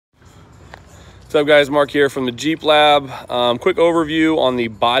What's up, guys? Mark here from the Jeep Lab. Quick overview on the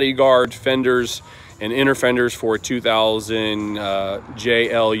Bodyguard fenders and inner fenders for 2000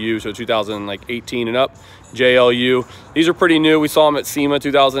 JLU, so 2018 and up JLU. These are pretty new. We saw them at SEMA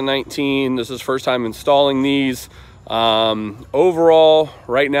 2019. This is first time installing these. Overall,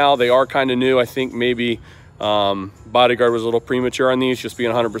 right now they are kind of new. I think maybe Bodyguard was a little premature on these, just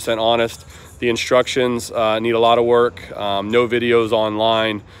being 100% honest. The instructions need a lot of work. No videos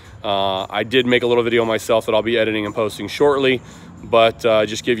online. I did make a little video myself that I'll be editing and posting shortly, but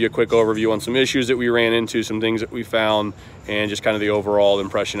just give you a quick overview on some issues that we ran into, some things that we found, and just kind of the overall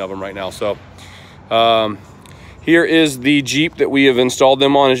impression of them right now. So here is the Jeep that we have installed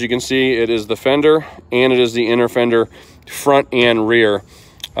them on. As you can see, it is the fender and it is the inner fender, front and rear.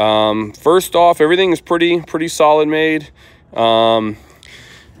 First off, everything is pretty solid made.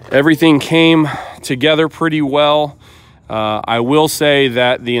 Everything came together pretty well. I will say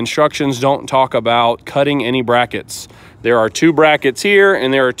that the instructions don't talk about cutting any brackets. There are two brackets here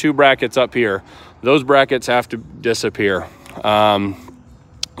and there are two brackets up here. Those brackets have to disappear.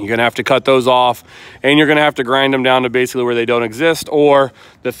 You're gonna have to cut those off, and you're gonna have to grind them down to basically where they don't exist, or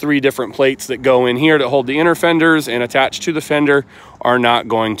the three different plates that go in here that hold the inner fenders and attach to the fender are not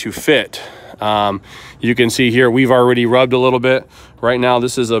going to fit. You can see here we've already rubbed a little bit. Right now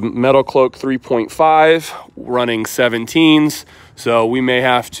this is a Metal Cloak 3.5 running 17s, so we may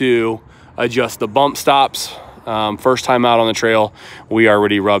have to adjust the bump stops. First time out on the trail, we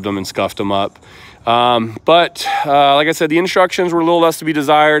already rubbed them and scuffed them up. Like I said, the instructions were a little less to be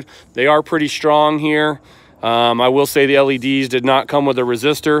desired. They are pretty strong here. I will say the LEDs did not come with a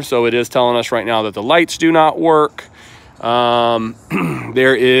resistor, so it is telling us right now that the lights do not work.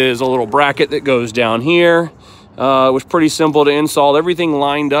 There is a little bracket that goes down here. It was pretty simple to install. Everything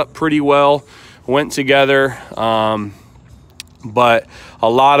lined up pretty well, went together. But a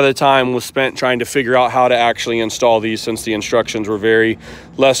lot of the time was spent trying to figure out how to actually install these, since the instructions were very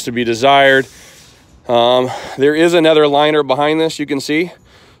less to be desired. There is another liner behind this, you can see.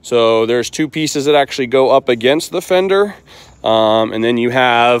 So there's two pieces that actually go up against the fender. And then you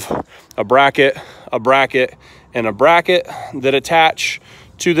have a bracket, and a bracket that attach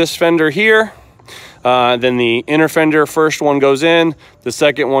to this fender here. Then the inner fender, first one goes in, the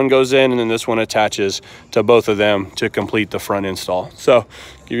second one goes in, and then this one attaches to both of them to complete the front install. So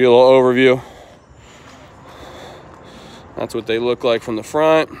give you a little overview. That's what they look like from the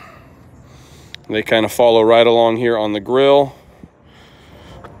front. They kind of follow right along here on the grill.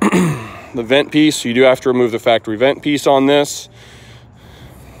 The vent piece, you do have to remove the factory vent piece on this.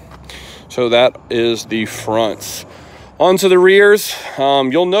 So that is the fronts. Onto the rears.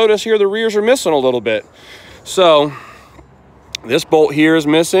 You'll notice here the rears are missing a little bit. So this bolt here is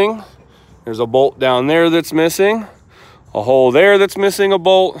missing. There's a bolt down there that's missing, a hole there that's missing a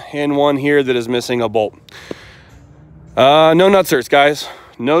bolt, and one here that is missing a bolt. No nutserts, guys.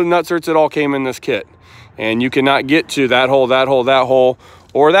 No nutserts at all came in this kit. And you cannot get to that hole, that hole, that hole,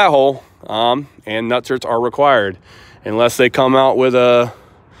 or that hole, and nutserts are required. Unless they come out with a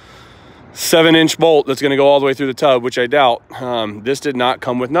 7-inch bolt that's going to go all the way through the tub, which I doubt. This did not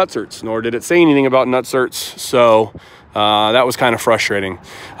come with nutserts, nor did it say anything about nutserts, so that was kind of frustrating.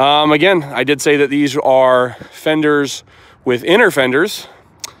 Again, I did say that these are fenders with inner fenders.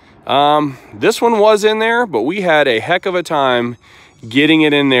 This one was in there, but we had a heck of a time getting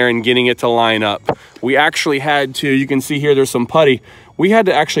it in there and getting it to line up. We actually had to, you can see here there's some putty, we had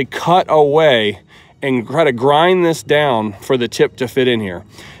to actually cut away and try to grind this down for the tip to fit in here.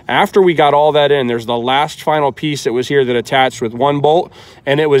 After we got all that in, there's the last final piece that was here that attached with one bolt,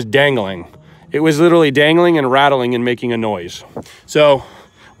 and it was dangling. It was literally dangling and rattling and making a noise. So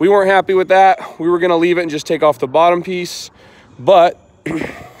we weren't happy with that. We were gonna leave it and just take off the bottom piece. But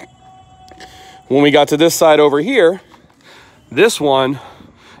when we got to this side over here, this one,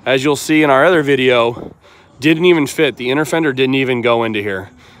 as you'll see in our other video, didn't even fit. The inner fender didn't even go into here.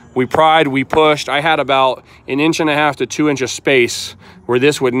 We pried, we pushed. I had about 1.5 to 2 inches space where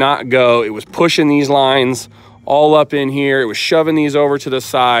this would not go. It was pushing these lines all up in here. It was shoving these over to the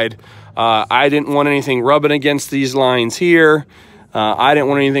side. I didn't want anything rubbing against these lines here. I didn't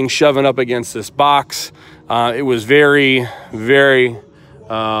want anything shoving up against this box. It was very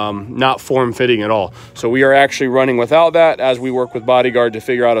not form-fitting at all. So we are actually running without that as we work with Bodyguard to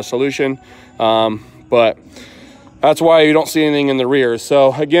figure out a solution. But that's why you don't see anything in the rear.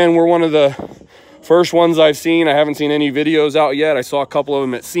 So again, we're one of the first ones I've seen. I haven't seen any videos out yet. I saw a couple of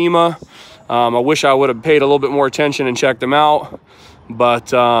them at SEMA. I wish I would have paid a little bit more attention and checked them out.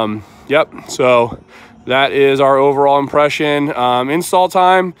 But yep, so that is our overall impression. Install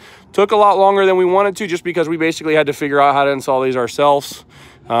time took a lot longer than we wanted to, just because we basically had to figure out how to install these ourselves.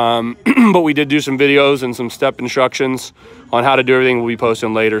 But we did do some videos and some step instructions on how to do everything. We'll be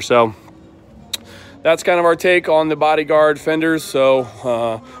posting later. So that's kind of our take on the Bodyguard fenders.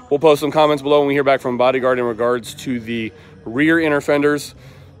 So we'll post some comments below when we hear back from Bodyguard in regards to the rear inner fenders.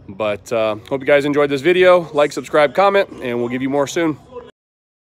 But hope you guys enjoyed this video. Like, subscribe, comment, and we'll give you more soon.